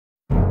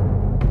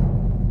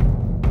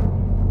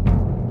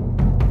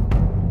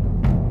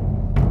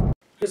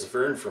It's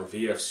Vern from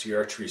VFC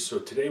Archery. So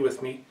today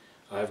with me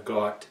I've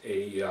got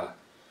a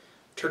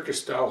Turkish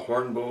style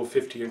hornbow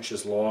 50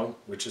 inches long,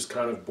 which is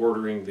kind of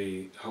bordering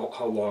the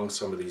how long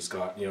some of these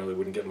got. You know, they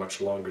wouldn't get much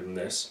longer than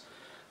this.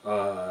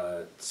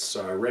 It's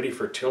ready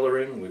for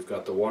tillering. We've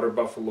got the water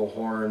buffalo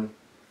horn,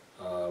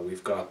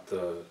 we've got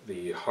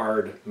the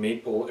hard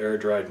maple, air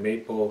dried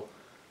maple,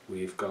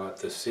 we've got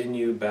the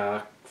sinew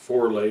back,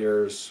 4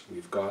 layers,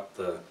 we've got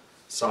the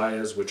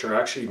sayas, which are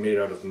actually made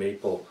out of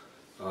maple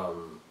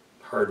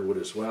hardwood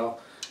as well.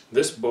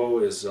 This bow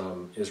is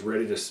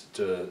ready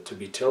to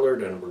be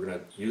tillered, and we're going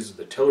to use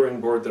the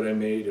tillering board that I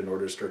made in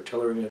order to start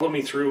tillering it. Put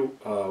me through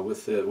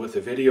with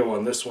the video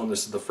on this one.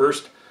 This is the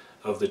first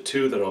of the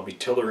 2 that I'll be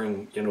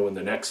tillering, you know, in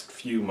the next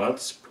few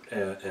months,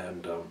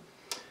 and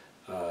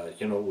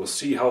you know, we'll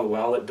see how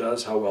well it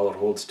does, how well it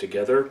holds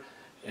together,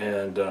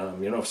 and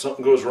you know, if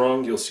something goes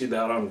wrong, you'll see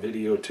that on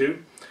video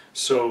too.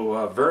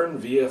 So Vern,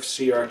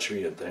 VFC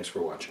Archery, and thanks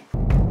for watching.